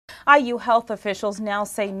IU health officials now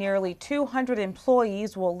say nearly 200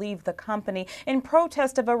 employees will leave the company in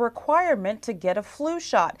protest of a requirement to get a flu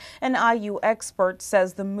shot. An IU expert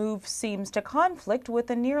says the move seems to conflict with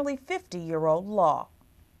a nearly 50-year-old law.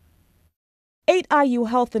 8 IU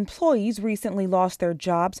health employees recently lost their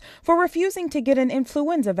jobs for refusing to get an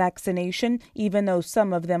influenza vaccination, even though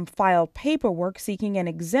some of them filed paperwork seeking an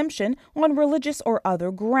exemption on religious or other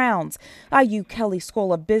grounds. IU Kelley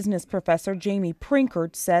School of Business professor Jamie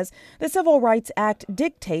Prinkert says the Civil Rights Act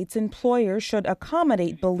dictates employers should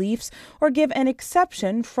accommodate beliefs or give an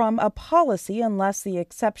exception from a policy unless the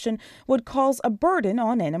exception would cause a burden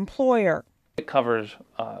on an employer. It covers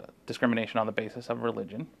discrimination on the basis of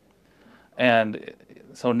religion. And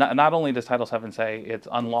so not only does Title VII say it's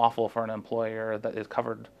unlawful for an employer that is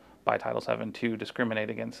covered by Title VII to discriminate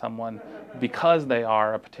against someone because they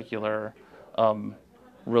are a particular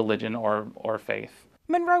religion or faith.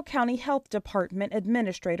 Monroe County Health Department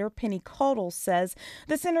Administrator Penny Caudle says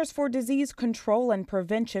the Centers for Disease Control and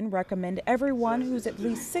Prevention recommend everyone who's at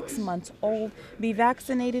least 6 months old be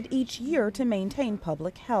vaccinated each year to maintain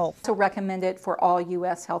public health. So recommend it for all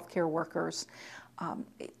U.S. healthcare workers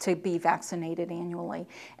to be vaccinated annually.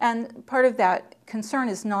 And part of that concern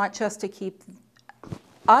is not just to keep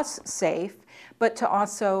us safe, but to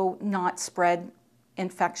also not spread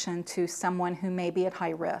infection to someone who may be at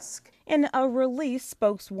high risk. In a release,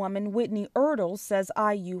 spokeswoman Whitney Ertl says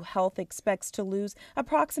IU Health expects to lose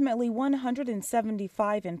approximately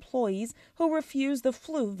 175 employees who refuse the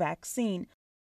flu vaccine.